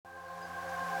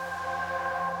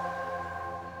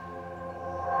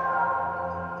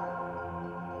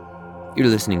You're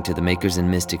listening to the Makers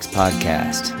and Mystics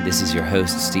podcast. This is your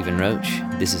host, Stephen Roach.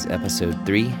 This is episode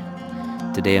 3.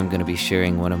 Today I'm going to be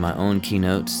sharing one of my own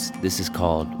keynotes. This is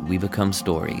called We Become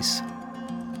Stories.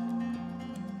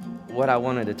 What I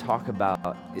wanted to talk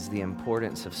about is the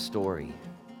importance of story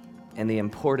and the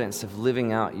importance of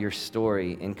living out your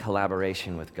story in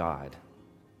collaboration with God.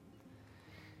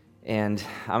 And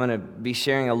I'm going to be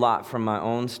sharing a lot from my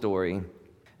own story,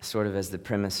 sort of as the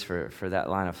premise for that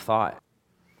line of thought.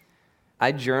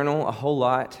 I journal a whole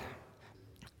lot,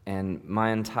 and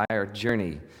my entire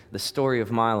journey, the story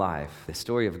of my life, the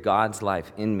story of God's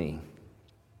life in me,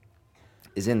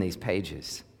 is in these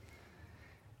pages.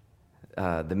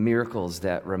 The miracles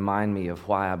that remind me of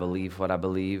why I believe what I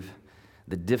believe,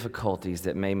 the difficulties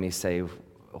that made me say,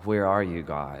 "Where are you,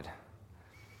 God?"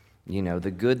 You know,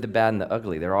 the good, the bad, and the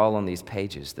ugly, they're all on these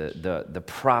pages. The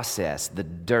process, the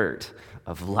dirt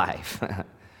of life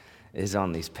is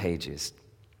on these pages.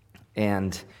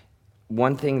 And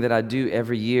one thing that I do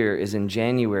every year is in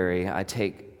January, I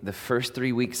take the first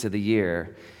 3 weeks of the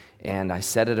year and I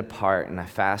set it apart and I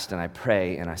fast and I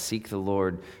pray and I seek the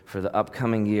Lord for the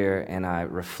upcoming year and I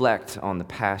reflect on the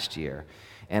past year.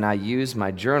 And I use my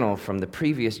journal from the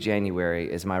previous January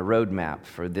as my roadmap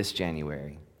for this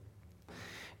January.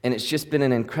 And it's just been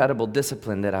an incredible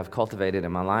discipline that I've cultivated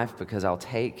in my life, because I'll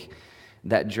take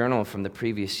that journal from the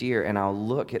previous year and I'll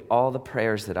look at all the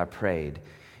prayers that I prayed.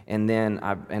 And then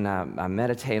I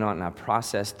meditate on it and I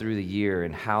process through the year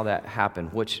and how that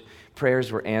happened, which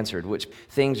prayers were answered, which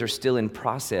things are still in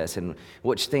process, and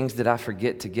which things did I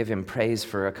forget to give Him praise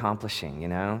for accomplishing,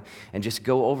 and just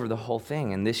go over the whole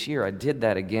thing. And this year I did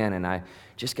that again, and I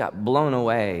just got blown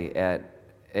away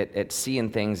at seeing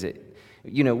things that,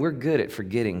 we're good at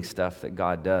forgetting stuff that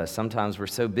God does. Sometimes we're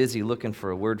so busy looking for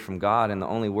a word from God, and the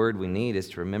only word we need is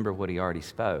to remember what He already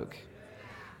spoke,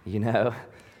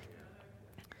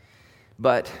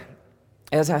 But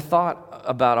as I thought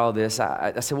about all this,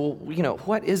 I said, well,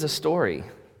 what is a story?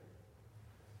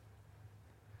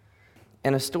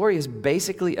 And a story is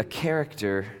basically a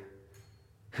character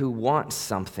who wants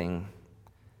something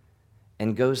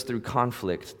and goes through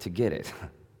conflict to get it.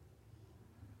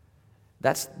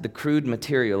 That's the crude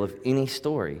material of any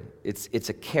story. It's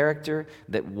a character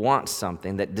that wants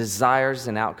something, that desires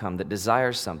an outcome, that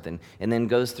desires something, and then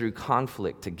goes through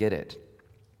conflict to get it.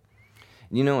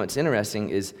 What's interesting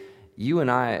is you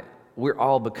and I, we're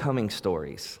all becoming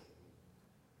stories.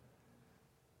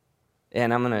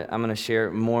 And I'm gonna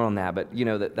share more on that, but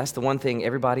that's the one thing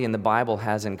everybody in the Bible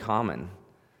has in common,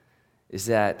 is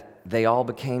that they all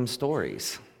became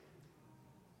stories.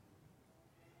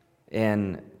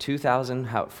 And 2,000,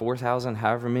 4,000,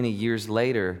 however many years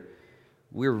later,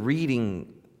 we're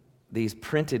reading these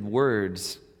printed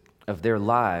words of their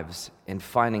lives and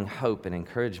finding hope and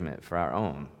encouragement for our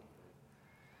own.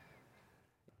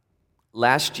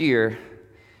 Last year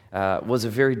was a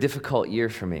very difficult year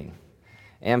for me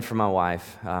and for my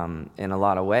wife in a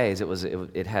lot of ways.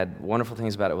 It had wonderful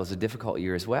things about it. It was a difficult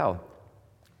year as well.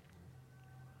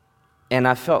 And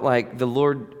I felt like the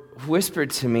Lord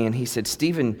whispered to me and He said,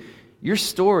 "Stephen, your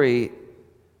story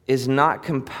is not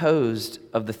composed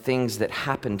of the things that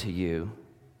happen to you.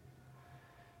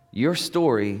 Your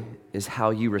story is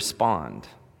how you respond."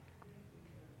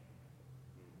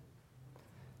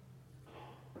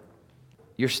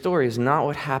 Your story is not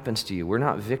what happens to you. We're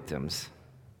not victims.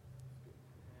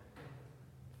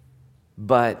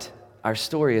 But our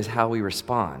story is how we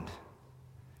respond.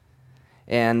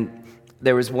 And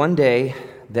there was one day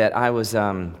that I was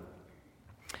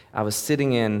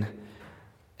sitting in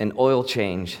an oil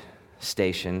change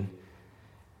station.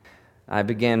 I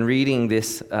began reading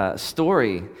this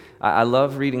story. I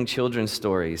love reading children's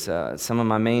stories. Some of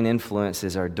my main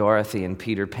influences are Dorothy and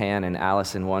Peter Pan and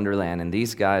Alice in Wonderland, and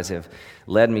these guys have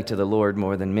led me to the Lord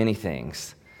more than many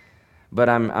things. But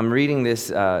I'm reading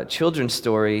this children's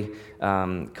story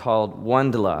called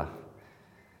Wondla,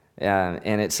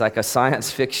 and it's like a science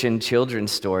fiction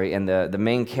children's story, and the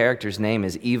main character's name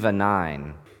is Eva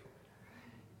 9.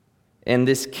 And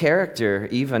this character,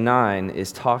 Eva 9,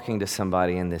 is talking to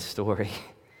somebody in this story.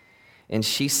 And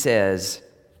she says,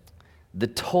 "The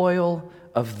toil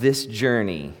of this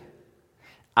journey,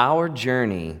 our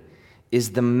journey,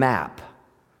 is the map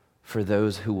for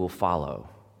those who will follow."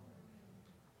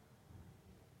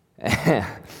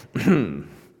 And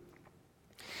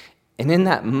in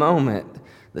that moment,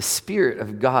 the Spirit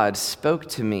of God spoke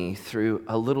to me through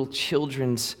a little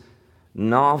children's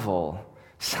novel,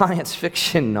 science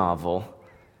fiction novel,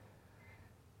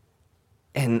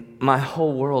 and my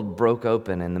whole world broke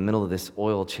open in the middle of this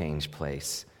oil change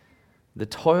place. The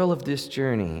toil of this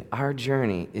journey, our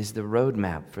journey, is the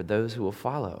roadmap for those who will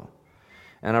follow.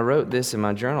 And I wrote this in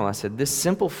my journal. I said, this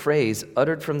simple phrase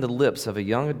uttered from the lips of a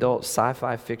young adult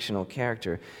sci-fi fictional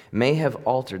character may have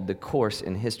altered the course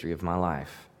and history of my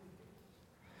life.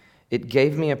 It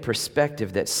gave me a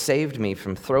perspective that saved me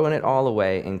from throwing it all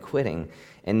away and quitting,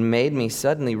 and made me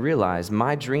suddenly realize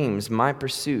my dreams, my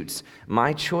pursuits,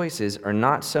 my choices are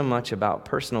not so much about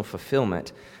personal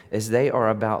fulfillment as they are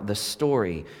about the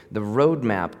story, the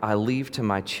roadmap I leave to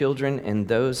my children and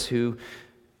those who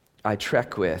I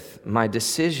trek with. My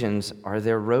decisions are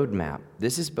their roadmap.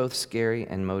 This is both scary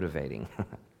and motivating.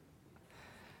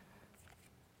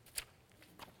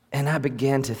 And I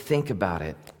began to think about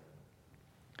it.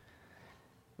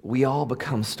 We all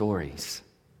become stories.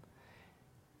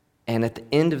 And at the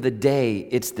end of the day,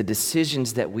 it's the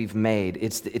decisions that we've made,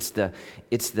 it's the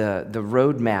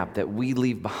roadmap that we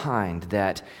leave behind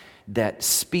that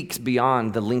speaks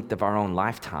beyond the length of our own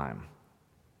lifetime.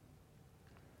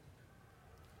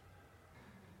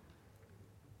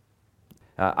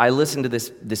 I listened to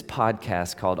this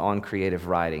podcast called On Creative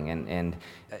Writing, and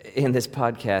in this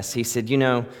podcast, he said,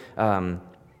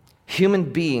 human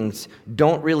beings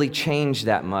don't really change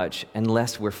that much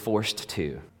unless we're forced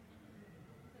to.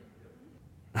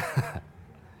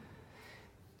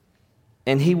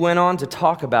 And he went on to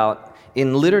talk about,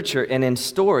 in literature and in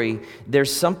story,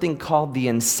 there's something called the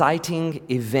inciting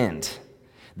event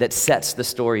that sets the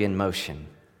story in motion.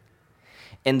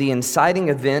 And the inciting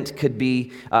event could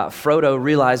be Frodo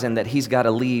realizing that he's got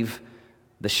to leave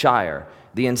the Shire.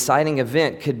 The inciting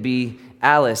event could be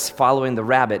Alice following the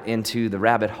rabbit into the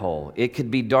rabbit hole. It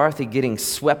could be Dorothy getting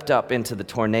swept up into the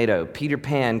tornado, Peter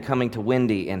Pan coming to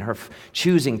Wendy and her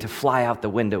choosing to fly out the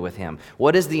window with him.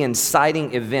 What is the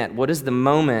inciting event? What is the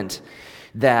moment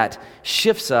that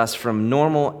shifts us from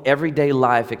normal, everyday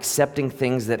life, accepting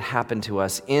things that happen to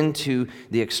us, into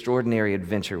the extraordinary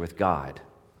adventure with God?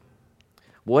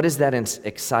 What is that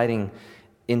inciting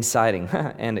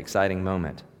and exciting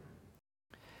moment?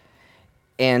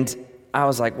 And I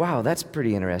was like, wow, that's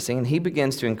pretty interesting. And he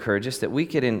begins to encourage us that we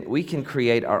can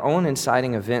create our own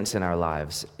inciting events in our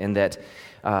lives, and that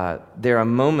there are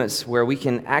moments where we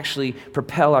can actually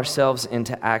propel ourselves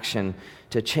into action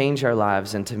to change our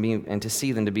lives and to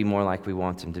see them to be more like we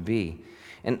want them to be.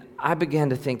 And I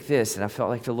began to think this, and I felt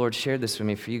like the Lord shared this with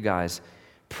me for you guys.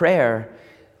 Prayer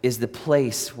is the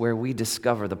place where we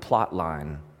discover the plot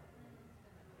line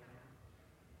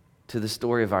to the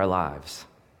story of our lives.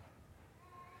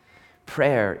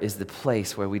 Prayer is the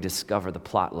place where we discover the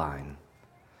plot line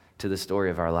to the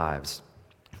story of our lives.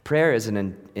 Prayer is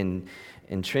an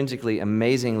intrinsically,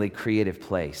 amazingly creative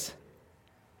place.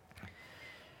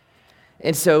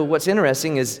 And so what's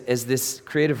interesting is this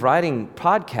creative writing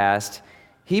podcast,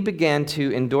 he began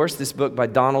to endorse this book by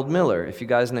Donald Miller. If you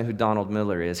guys know who Donald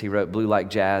Miller is, he wrote Blue Like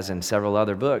Jazz and several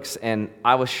other books. And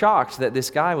I was shocked that this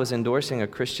guy was endorsing a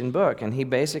Christian book. And he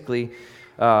basically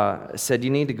said, you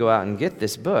need to go out and get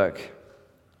this book.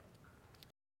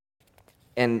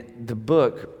 And the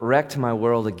book wrecked my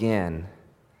world again.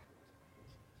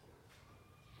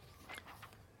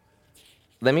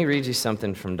 Let me read you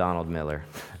something from Donald Miller.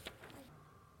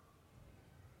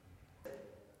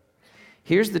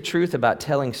 Here's the truth about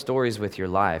telling stories with your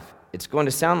life. It's going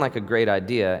to sound like a great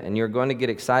idea, and you're going to get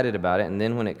excited about it, and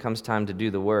then when it comes time to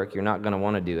do the work, you're not going to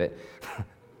want to do it.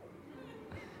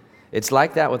 It's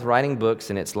like that with writing books,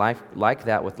 and it's like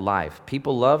that with life.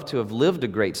 People love to have lived a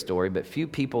great story, but few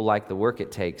people like the work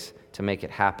it takes to make it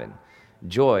happen.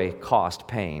 Joy cost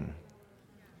pain.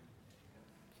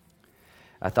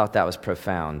 I thought that was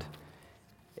profound.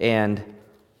 And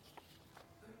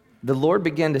the Lord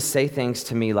began to say things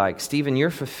to me like, Stephen, your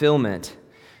fulfillment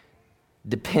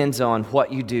depends on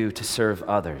what you do to serve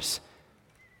others.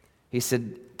 He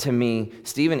said to me,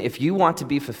 Stephen, if you want to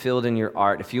be fulfilled in your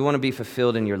art, if you want to be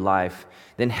fulfilled in your life,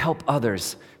 then help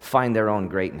others find their own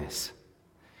greatness.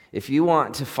 If you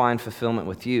want to find fulfillment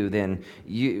with you, then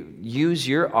you use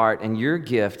your art and your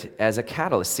gift as a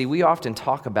catalyst. See, we often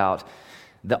talk about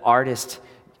the artist,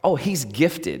 oh, he's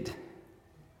gifted.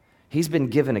 He's been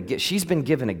given a gift. She's been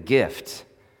given a gift.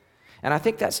 And I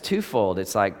think that's twofold.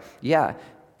 It's like, yeah,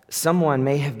 someone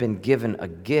may have been given a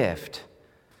gift,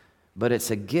 but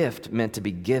it's a gift meant to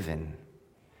be given.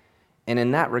 And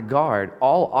in that regard,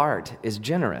 all art is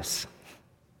generous.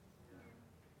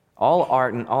 All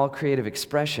art and all creative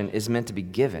expression is meant to be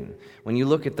given. When you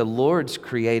look at the Lord's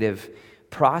creative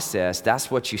process, that's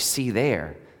what you see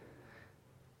there,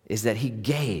 is that he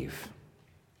gave.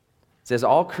 It says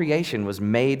all creation was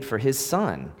made for his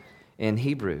Son in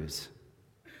Hebrews.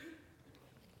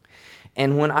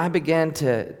 And when I began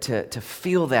to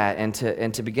feel that and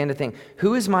to begin to think,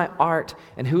 who is my art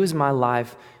and who is my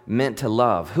life meant to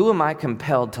love? Who am I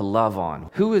compelled to love on?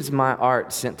 Who is my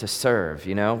art sent to serve,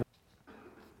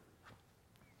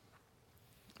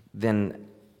 Then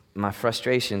my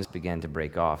frustrations began to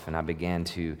break off, and I began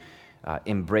to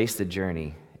embrace the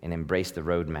journey and embrace the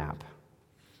roadmap.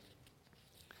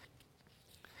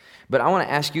 But I want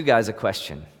to ask you guys a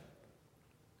question.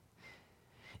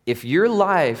 If you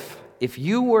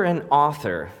were an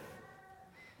author,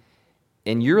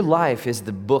 and your life is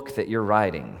the book that you're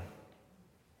writing,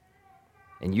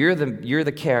 and you're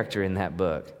the character in that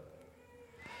book,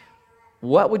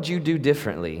 what would you do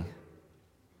differently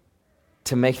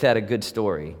to make that a good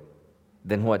story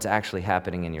than what's actually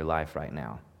happening in your life right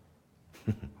now?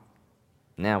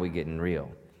 Now we're getting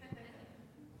real.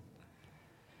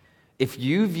 If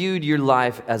you viewed your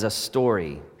life as a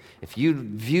story, if you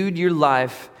viewed your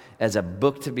life as a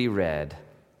book to be read,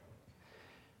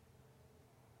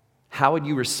 how would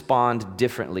you respond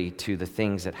differently to the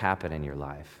things that happen in your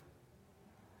life?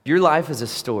 Your life is a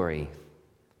story.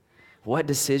 What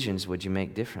decisions would you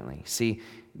make differently? See,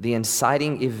 the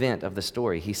inciting event of the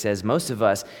story, he says, most of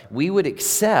us, we would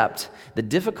accept the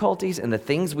difficulties and the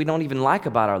things we don't even like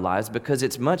about our lives because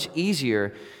it's much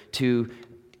easier to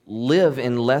live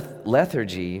in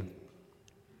lethargy.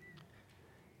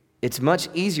 It's much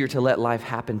easier to let life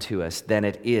happen to us than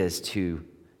it is to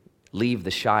leave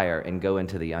the Shire and go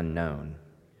into the unknown.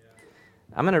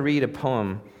 I'm going to read a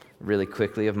poem really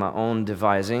quickly of my own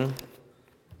devising.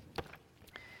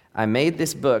 I made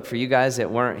this book for you guys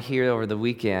that weren't here over the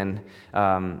weekend.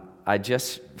 I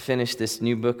just finished this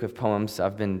new book of poems.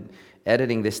 I've been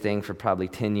editing this thing for probably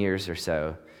 10 years or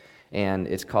so, and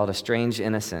it's called A Strange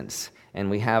Innocence, and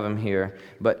we have them here.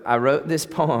 But I wrote this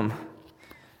poem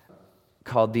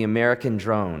called The American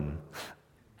Drone.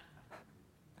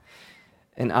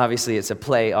 And obviously it's a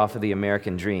play off of the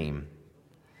American Dream.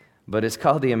 But it's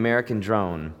called The American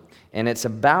Drone. And it's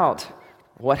about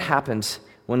what happens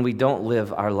when we don't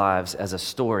live our lives as a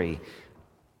story,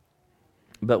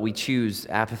 but we choose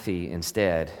apathy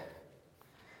instead.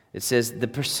 It says, the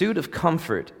pursuit of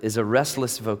comfort is a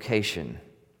restless vocation,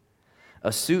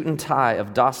 a suit and tie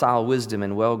of docile wisdom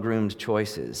and well-groomed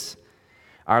choices.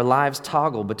 Our lives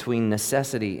toggle between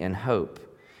necessity and hope,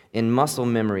 in muscle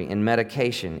memory and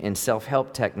medication, in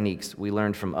self-help techniques we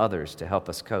learned from others to help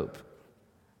us cope.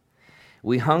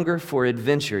 We hunger for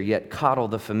adventure, yet coddle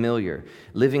the familiar,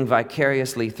 living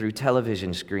vicariously through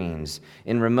television screens,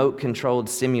 in remote-controlled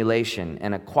simulation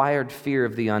and acquired fear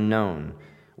of the unknown.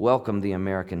 Welcome the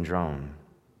American drone.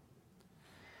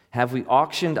 Have we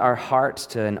auctioned our hearts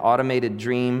to an automated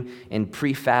dream in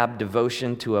prefab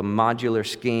devotion to a modular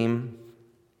scheme?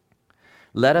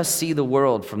 Let us see the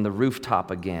world from the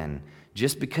rooftop again,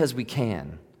 just because we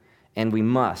can, and we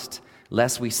must,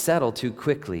 lest we settle too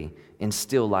quickly in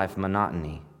still life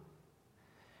monotony.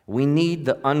 We need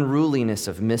the unruliness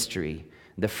of mystery,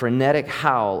 the frenetic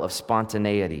howl of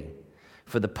spontaneity,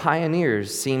 for the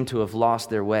pioneers seem to have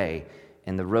lost their way,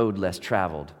 and the road less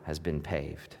traveled has been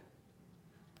paved.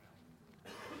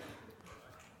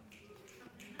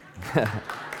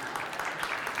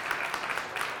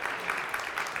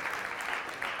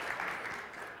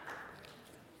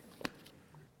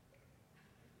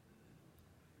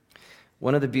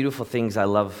 One of the beautiful things I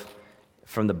love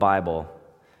from the Bible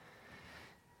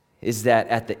is that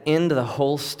at the end of the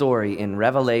whole story in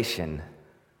Revelation,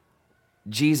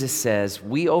 Jesus says,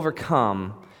 we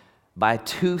overcome by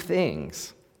two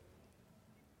things.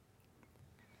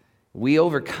 We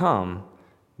overcome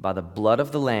by the blood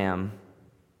of the Lamb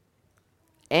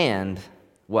and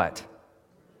what?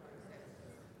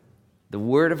 The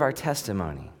word of our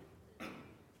testimony.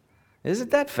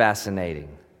 Isn't that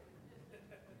fascinating?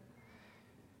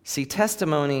 See,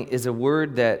 testimony is a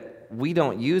word that we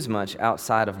don't use much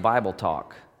outside of Bible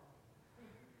talk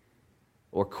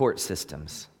or court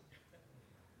systems.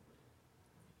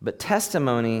 But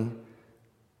testimony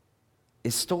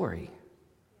is story.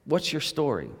 What's your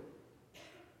story?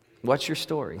 What's your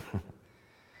story?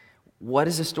 What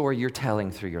is the story you're telling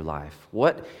through your life?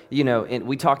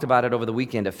 We talked about it over the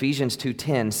weekend. Ephesians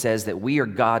 2:10 says that we are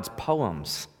God's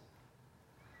poems,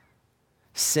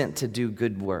 sent to do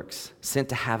good works, sent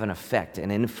to have an effect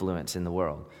and influence in the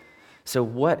world. So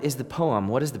what is the poem?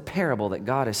 What is the parable that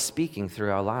God is speaking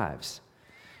through our lives?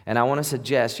 And I want to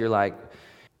suggest, you're like,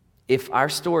 if our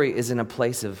story is in a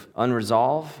place of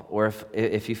unresolved, or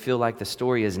if you feel like the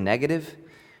story is negative,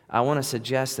 I want to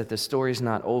suggest that the story is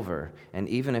not over. And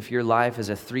even if your life is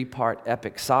a 3-part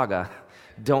epic saga,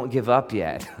 don't give up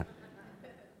yet.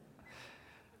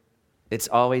 It's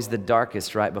always the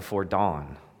darkest right before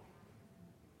dawn.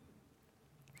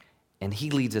 and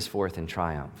he leads us forth in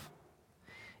triumph,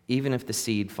 even if the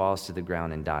seed falls to the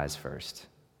ground and dies first.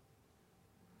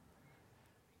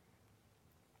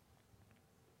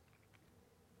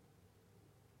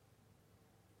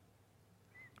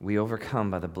 We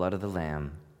overcome by the blood of the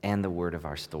Lamb and the word of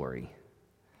our story.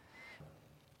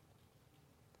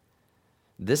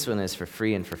 This one is for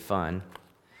free and for fun,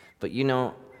 but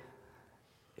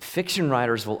fiction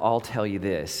writers will all tell you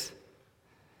this.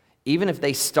 Even if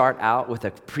they start out with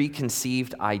a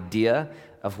preconceived idea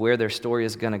of where their story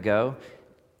is going to go,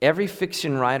 every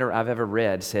fiction writer I've ever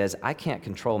read says, I can't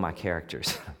control my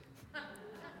characters.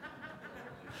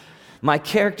 My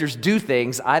characters do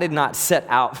things I did not set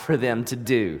out for them to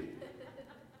do.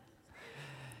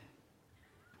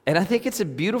 And I think it's a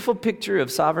beautiful picture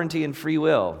of sovereignty and free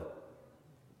will.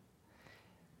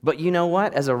 But you know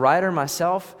what? As a writer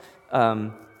myself,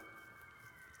 one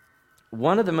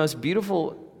of the most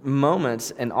beautiful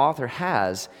moments an author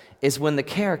has is when the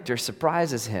character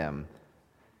surprises him.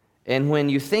 And when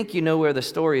you think you know where the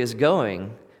story is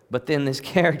going, but then this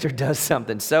character does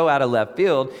something so out of left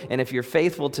field, and if you're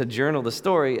faithful to journal the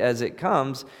story as it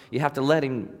comes, you have to let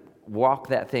him walk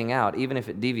that thing out, even if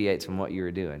it deviates from what you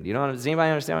were doing. Does anybody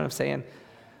understand what I'm saying?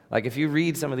 Like if you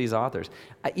read some of these authors,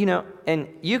 and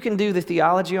you can do the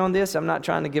theology on this. I'm not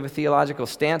trying to give a theological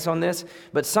stance on this,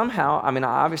 but somehow,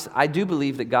 obviously, I do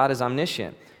believe that God is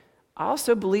omniscient. I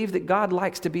also believe that God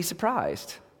likes to be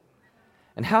surprised.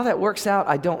 And how that works out,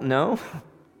 I don't know.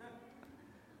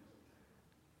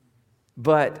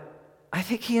 But I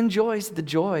think he enjoys the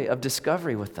joy of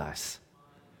discovery with us.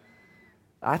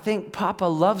 I think Papa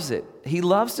loves it. He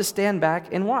loves to stand back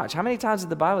and watch. How many times did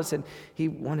the Bible said he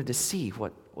wanted to see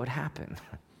what happened?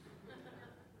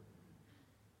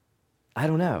 I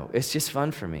don't know. It's just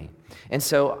fun for me. And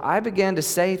so I began to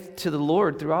say to the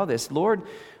Lord through all this, Lord,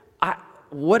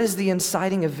 what is the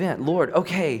inciting event? Lord,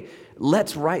 okay,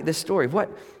 let's write this story.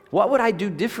 What would I do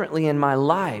differently in my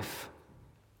life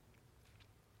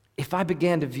if I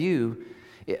began to view,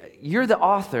 you're the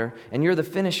author and you're the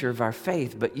finisher of our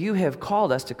faith, but you have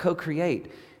called us to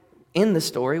co-create in the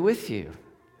story with you.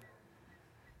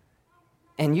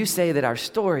 And you say that our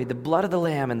story, the blood of the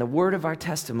Lamb and the word of our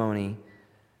testimony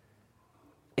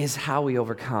is how we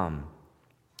overcome.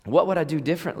 What would I do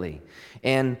differently?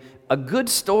 And a good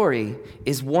story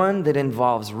is one that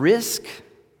involves risk,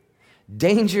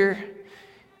 danger,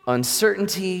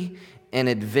 uncertainty, and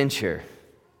adventure.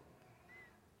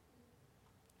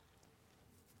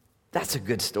 That's a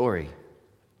good story.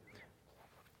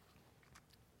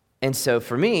 And so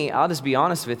for me, I'll just be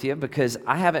honest with you because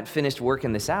I haven't finished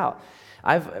working this out.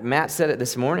 Matt said it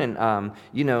this morning,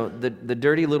 the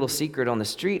dirty little secret on the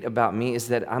street about me is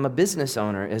that I'm a business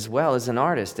owner as well as an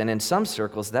artist. And in some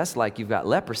circles, that's like you've got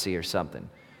leprosy or something.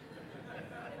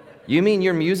 You mean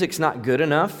your music's not good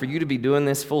enough for you to be doing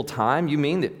this full time? You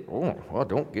mean that,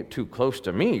 don't get too close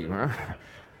to me.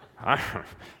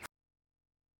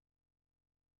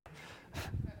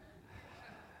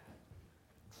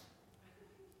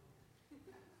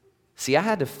 See, I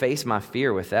had to face my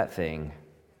fear with that thing,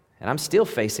 and I'm still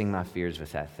facing my fears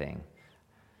with that thing.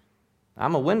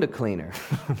 I'm a window cleaner.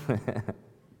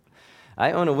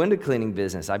 I own a window cleaning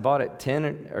business. I bought it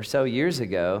 10 or so years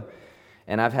ago,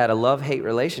 and I've had a love-hate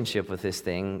relationship with this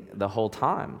thing the whole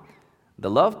time. The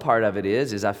love part of it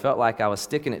is I felt like I was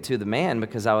sticking it to the man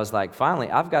because I was like, finally,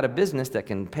 I've got a business that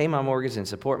can pay my mortgage and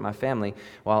support my family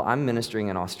while I'm ministering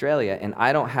in Australia, and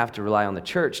I don't have to rely on the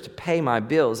church to pay my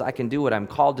bills. I can do what I'm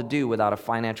called to do without a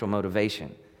financial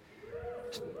motivation.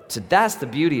 So that's the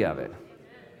beauty of it.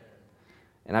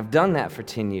 And I've done that for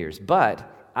 10 years, but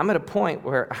I'm at a point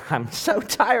where I'm so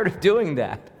tired of doing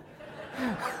that.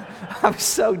 I'm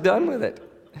so done with it.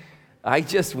 I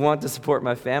just want to support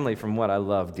my family from what I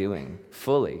love doing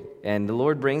fully. And the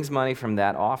Lord brings money from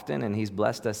that often, and he's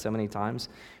blessed us so many times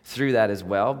through that as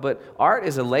well. But art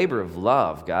is a labor of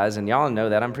love, guys, and y'all know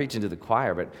that. I'm preaching to the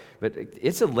choir, but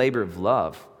it's a labor of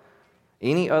love.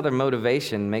 Any other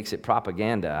motivation makes it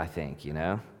propaganda, I think,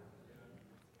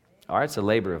 Art's a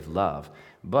labor of love.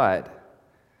 But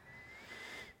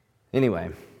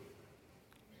anyway,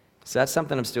 so that's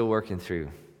something I'm still working through.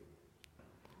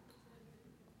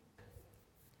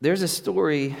 There's a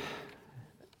story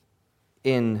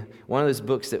in one of those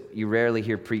books that you rarely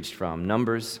hear preached from,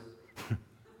 Numbers.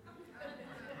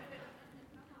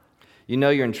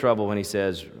 You're in trouble when he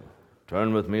says,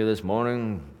 turn with me this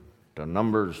morning to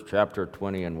Numbers chapter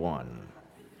 20 and 1.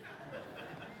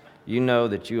 You know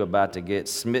that you're about to get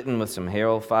smitten with some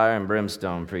hellfire and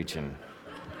brimstone preaching.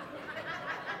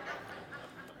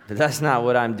 But that's not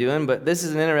what I'm doing, but this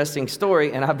is an interesting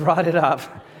story, and I brought it up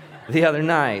the other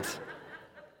night.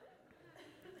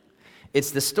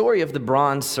 It's the story of the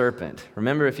bronze serpent.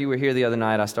 Remember, if you were here the other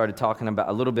night, I started talking about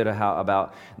a little bit of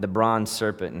about the bronze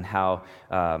serpent and how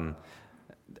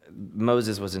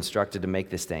Moses was instructed to make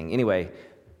this thing. Anyway,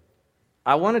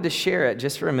 I wanted to share it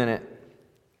just for a minute.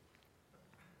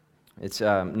 It's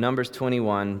Numbers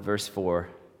 21, verse 4. It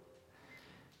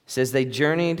says, they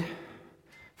journeyed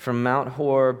from Mount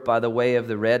Hor by the way of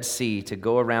the Red Sea to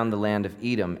go around the land of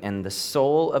Edom, and the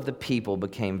soul of the people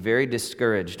became very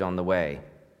discouraged on the way.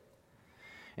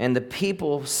 And the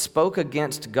people spoke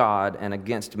against God and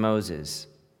against Moses.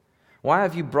 Why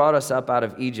have you brought us up out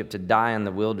of Egypt to die in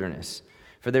the wilderness?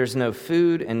 For there's no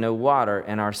food and no water,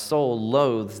 and our soul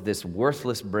loathes this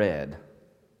worthless bread.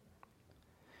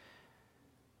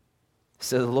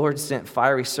 So the Lord sent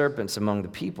fiery serpents among the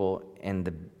people,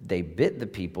 and they bit the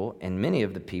people, and many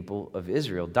of the people of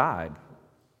Israel died.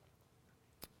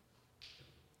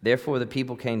 Therefore the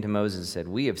people came to Moses and said,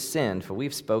 we have sinned, for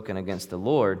we've spoken against the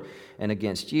Lord and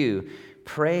against you.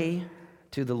 Pray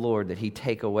to the Lord that he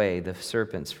take away the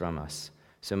serpents from us.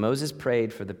 So Moses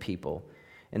prayed for the people.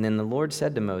 And then the Lord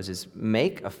said to Moses,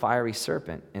 make a fiery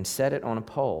serpent and set it on a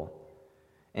pole.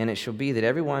 And it shall be that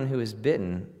everyone who is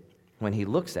bitten, when he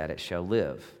looks at it, shall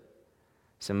live.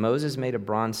 So Moses made a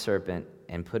bronze serpent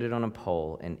and put it on a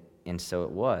pole. And so it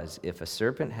was, if a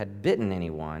serpent had bitten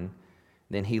anyone,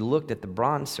 then he looked at the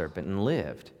bronze serpent and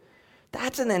lived.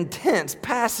 That's an intense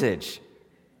passage.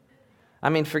 I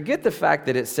mean, forget the fact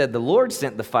that it said the Lord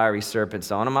sent the fiery serpents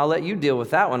on him. I'll let you deal with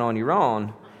that one on your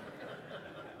own.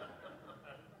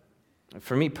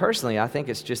 For me personally, I think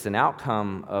it's just an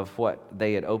outcome of what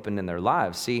they had opened in their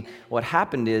lives. See, what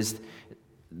happened is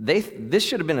this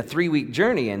should have been a 3-week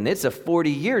journey, and it's a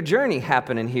 40-year journey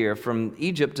happening here from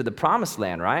Egypt to the Promised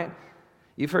Land, right?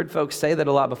 You've heard folks say that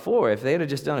a lot before. If they had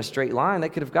just done a straight line, they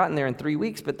could have gotten there in 3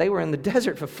 weeks, but they were in the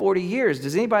desert for 40 years.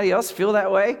 Does anybody else feel that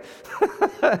way?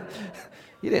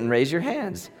 You didn't raise your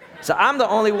hands. So I'm the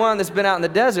only one that's been out in the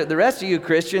desert. The rest of you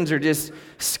Christians are just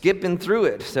skipping through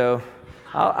it. So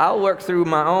I'll work through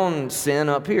my own sin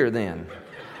up here then.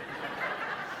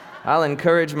 I'll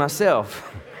encourage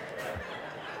myself.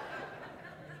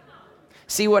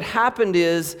 See, what happened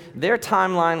is their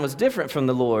timeline was different from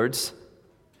the Lord's.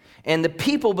 And the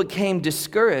people became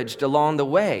discouraged along the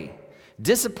way.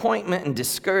 Disappointment and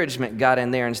discouragement got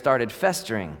in there and started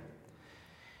festering.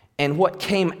 And what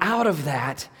came out of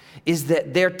that is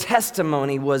that their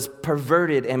testimony was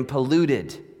perverted and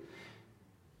polluted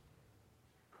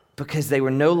because they were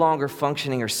no longer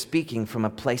functioning or speaking from a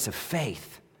place of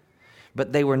faith,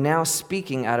 but they were now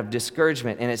speaking out of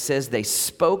discouragement. And it says they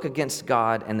spoke against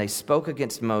God and they spoke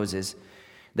against Moses.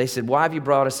 They said, why have you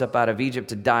brought us up out of Egypt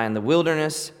to die in the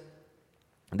wilderness?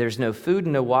 There's no food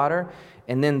and no water.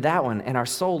 And then that one, and our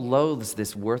soul loathes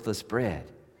this worthless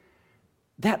bread.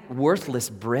 That worthless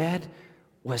bread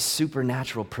was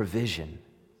supernatural provision.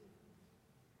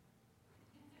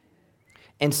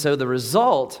 And so the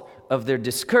result of their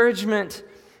discouragement,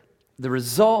 the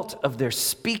result of their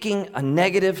speaking a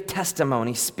negative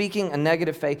testimony, speaking a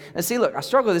negative faith. And see, look, I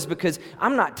struggle with this because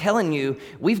I'm not telling you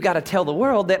we've got to tell the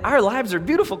world that our lives are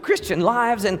beautiful Christian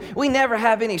lives and we never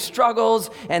have any struggles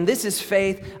and this is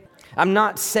faith. I'm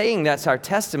not saying that's our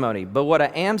testimony, but what I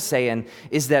am saying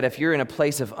is that if you're in a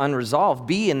place of unresolved,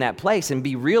 be in that place and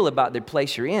be real about the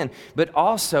place you're in, but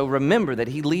also remember that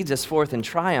he leads us forth in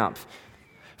triumph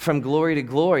from glory to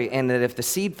glory, and that if the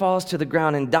seed falls to the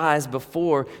ground and dies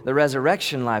before the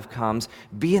resurrection life comes,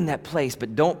 be in that place,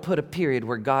 but don't put a period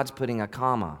where God's putting a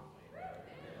comma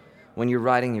when you're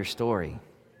writing your story.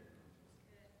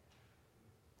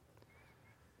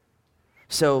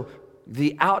 So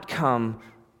the outcome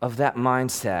of that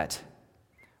mindset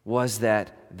was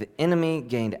that the enemy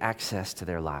gained access to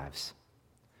their lives.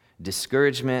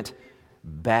 Discouragement,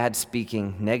 bad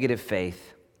speaking, negative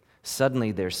faith.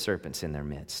 Suddenly there's serpents in their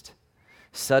midst.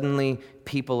 Suddenly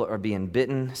people are being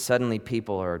bitten. Suddenly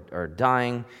people are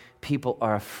dying. People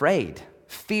are afraid.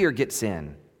 Fear gets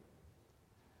in.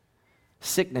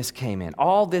 Sickness came in.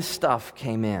 All this stuff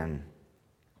came in.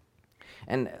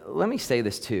 And let me say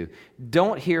this too.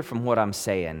 Don't hear from what I'm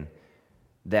saying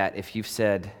that if you've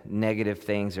said negative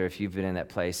things or if you've been in that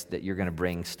place that you're going to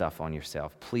bring stuff on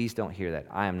yourself. Please don't hear that.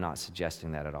 I am not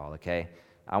suggesting that at all, okay?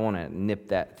 I want to nip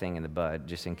that thing in the bud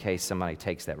just in case somebody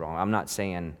takes that wrong. I'm not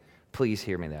saying, please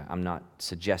hear me that. I'm not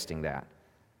suggesting that.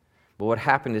 But what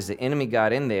happened is the enemy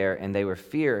got in there and they were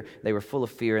full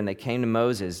of fear, and they came to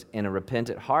Moses in a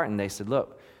repentant heart and they said,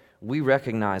 look, we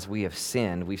recognize we have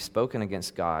sinned. We've spoken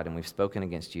against God and we've spoken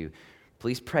against you.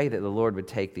 Please pray that the Lord would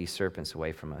take these serpents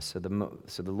away from us. So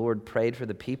the Lord prayed for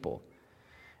the people.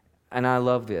 And I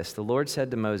love this. The Lord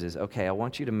said to Moses, okay, I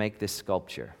want you to make this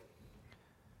sculpture.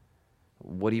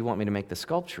 What do you want me to make the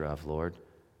sculpture of, Lord?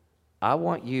 I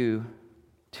want you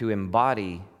to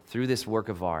embody through this work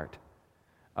of art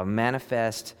a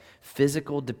manifest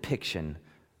physical depiction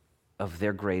of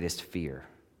their greatest fear.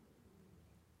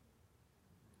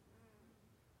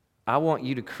 I want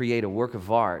you to create a work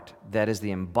of art that is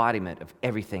the embodiment of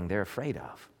everything they're afraid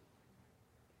of.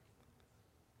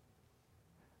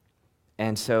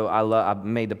 And so I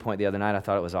made the point the other night, I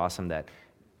thought it was awesome, that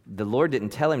the Lord didn't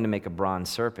tell him to make a bronze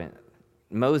serpent.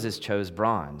 Moses chose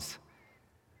bronze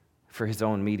for his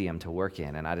own medium to work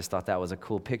in, and I just thought that was a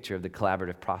cool picture of the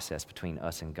collaborative process between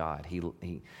us and God. He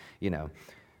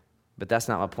but that's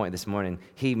not my point this morning.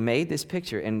 He made this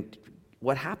picture, and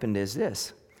what happened is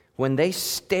this. When they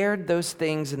stared those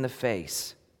things in the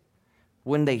face,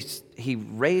 he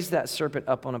raised that serpent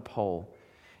up on a pole,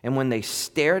 and when they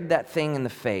stared that thing in the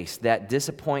face, that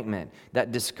disappointment,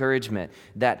 that discouragement,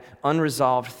 that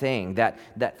unresolved thing, that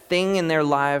thing in their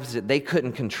lives that they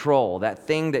couldn't control, that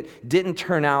thing that didn't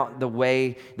turn out the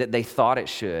way that they thought it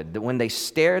should, that when they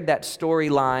stared that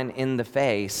storyline in the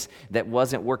face that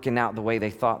wasn't working out the way they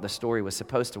thought the story was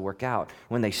supposed to work out,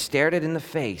 when they stared it in the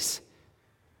face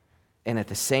and at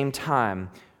the same time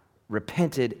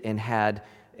repented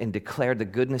and declared the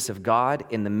goodness of God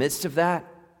in the midst of that,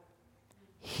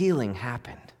 healing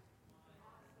happened.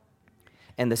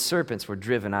 And the serpents were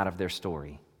driven out of their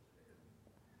story.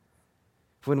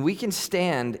 When we can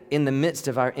stand in the midst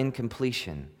of our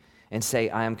incompletion and say,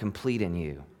 I am complete in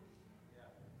you.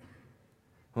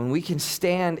 When we can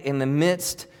stand in the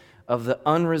midst of the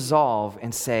unresolved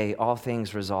and say, all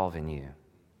things resolve in you.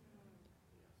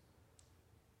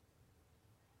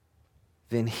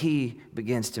 Then he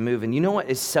begins to move. And you know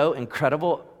what is so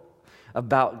incredible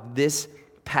about this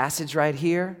passage right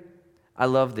here? I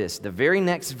love this. The very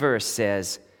next verse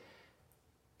says,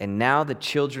 and now the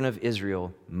children of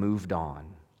Israel moved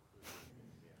on.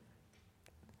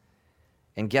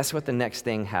 And guess what the next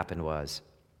thing happened was?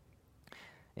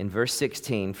 In verse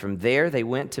 16, from there they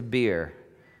went to Beer.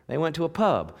 They went to a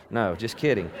pub. No, just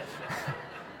kidding.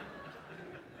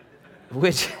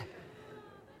 Which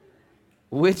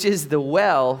is the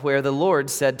well where the Lord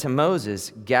said to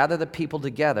Moses, gather the people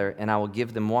together and I will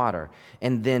give them water.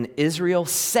 And then Israel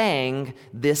sang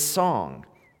this song,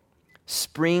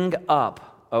 spring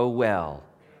up, O well.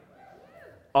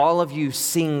 All of you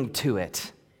sing to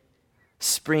it.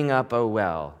 Spring up, O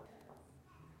well.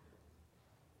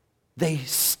 They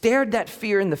stared that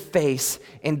fear in the face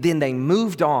and then they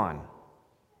moved on.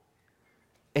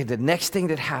 And the next thing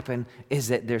that happened is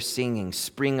that they're singing,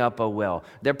 spring up, O well.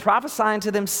 They're prophesying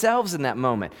to themselves in that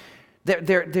moment.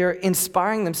 They're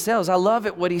inspiring themselves. I love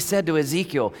it what he said to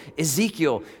Ezekiel.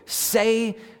 Ezekiel,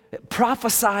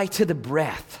 prophesy to the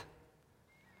breath.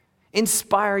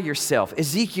 Inspire yourself.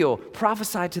 Ezekiel,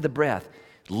 prophesy to the breath.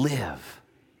 Live.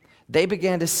 They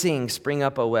began to sing, spring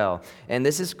up, O well. And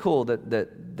this is cool.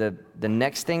 The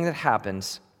next thing that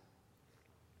happens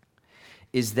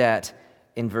is that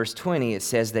in verse 20, it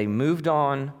says they moved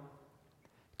on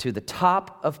to the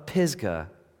top of Pisgah,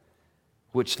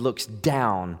 which looks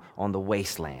down on the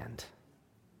wasteland.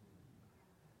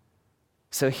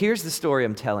 So here's the story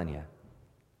I'm telling you.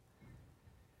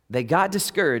 They got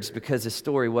discouraged because the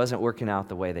story wasn't working out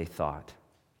the way they thought.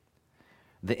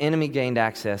 The enemy gained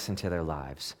access into their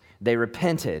lives. They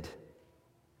repented,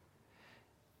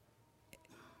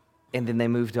 and then they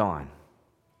moved on.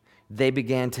 They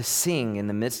began to sing in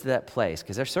the midst of that place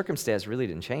because their circumstance really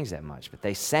didn't change that much, but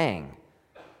they sang.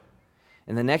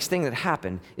 And the next thing that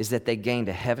happened is that they gained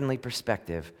a heavenly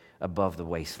perspective above the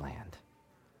wasteland.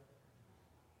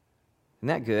 Isn't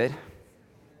that good?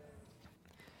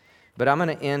 But I'm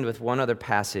going to end with one other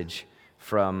passage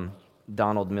from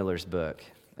Donald Miller's book.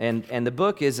 And the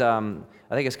book is, I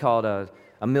think it's called A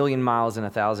Million Miles in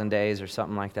 1,000 Days or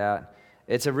something like that.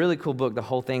 It's a really cool book. The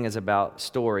whole thing is about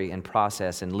story and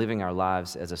process and living our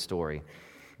lives as a story.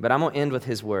 But I'm going to end with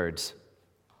his words.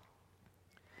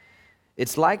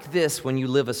 It's like this when you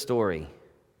live a story.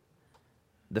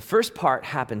 The first part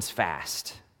happens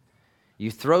fast.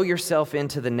 You throw yourself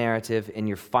into the narrative and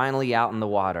you're finally out in the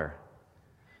water.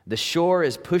 The shore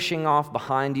is pushing off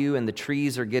behind you and the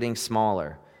trees are getting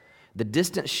smaller. The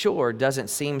distant shore doesn't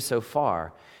seem so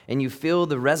far, and you feel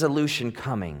the resolution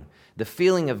coming. The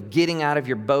feeling of getting out of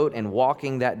your boat and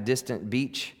walking that distant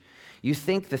beach. You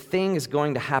think the thing is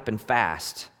going to happen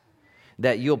fast,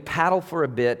 that you'll paddle for a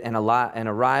bit and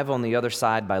arrive on the other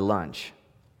side by lunch.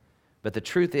 But the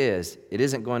truth is, it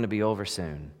isn't going to be over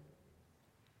soon.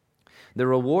 The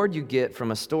reward you get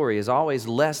from a story is always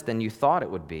less than you thought it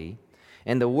would be,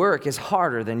 and the work is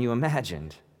harder than you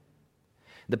imagined.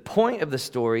 The point of the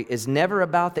story is never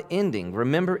about the ending.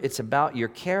 Remember, it's about your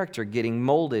character getting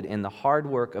molded in the hard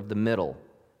work of the middle.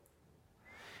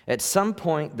 At some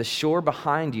point, the shore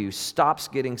behind you stops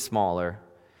getting smaller,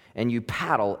 and you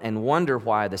paddle and wonder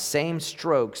why the same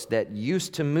strokes that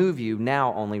used to move you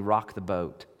now only rock the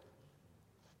boat.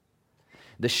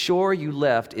 The shore you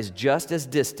left is just as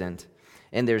distant,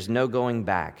 and there's no going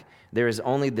back. There is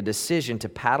only the decision to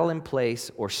paddle in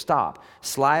place or stop,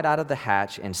 slide out of the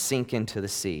hatch, and sink into the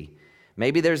sea.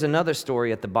 Maybe there's another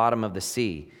story at the bottom of the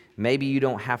sea. Maybe you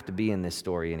don't have to be in this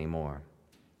story anymore.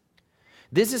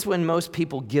 This is when most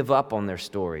people give up on their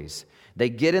stories. They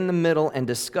get in the middle and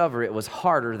discover it was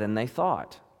harder than they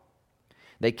thought.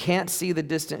 They can't see the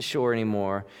distant shore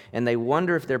anymore, and they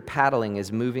wonder if their paddling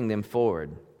is moving them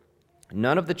forward.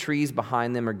 None of the trees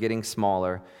behind them are getting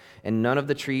smaller, and none of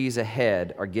the trees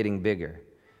ahead are getting bigger.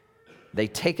 They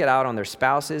take it out on their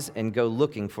spouses and go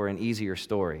looking for an easier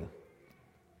story.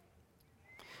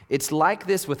 It's like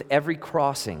this with every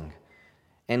crossing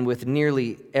and with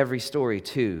nearly every story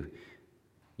too.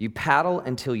 You paddle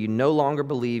until you no longer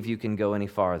believe you can go any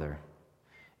farther.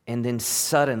 And then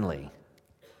suddenly,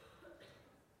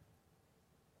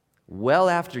 well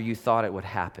after you thought it would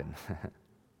happen,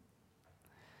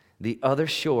 the other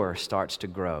shore starts to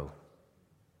grow.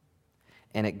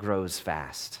 And it grows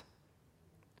fast.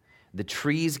 The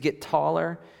trees get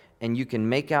taller, and you can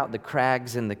make out the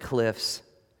crags and the cliffs,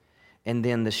 and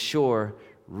then the shore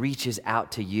reaches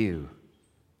out to you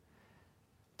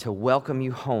to welcome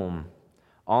you home,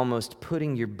 almost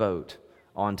putting your boat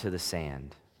onto the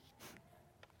sand.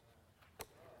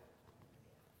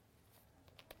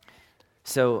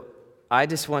 So I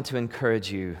just want to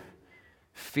encourage you,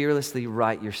 fearlessly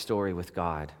write your story with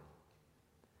God.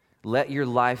 Let your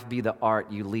life be the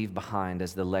art you leave behind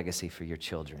as the legacy for your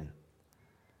children.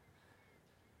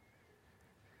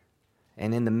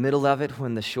 And in the middle of it,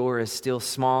 when the shore is still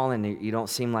small and you don't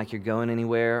seem like you're going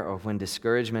anywhere, or when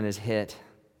discouragement is hit,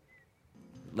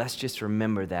 let's just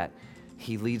remember that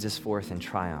He leads us forth in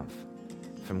triumph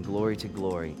from glory to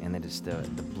glory, and that it's the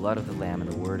blood of the Lamb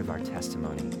and the word of our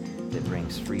testimony that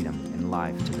brings freedom and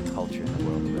life to the culture and the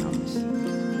world around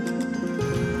us.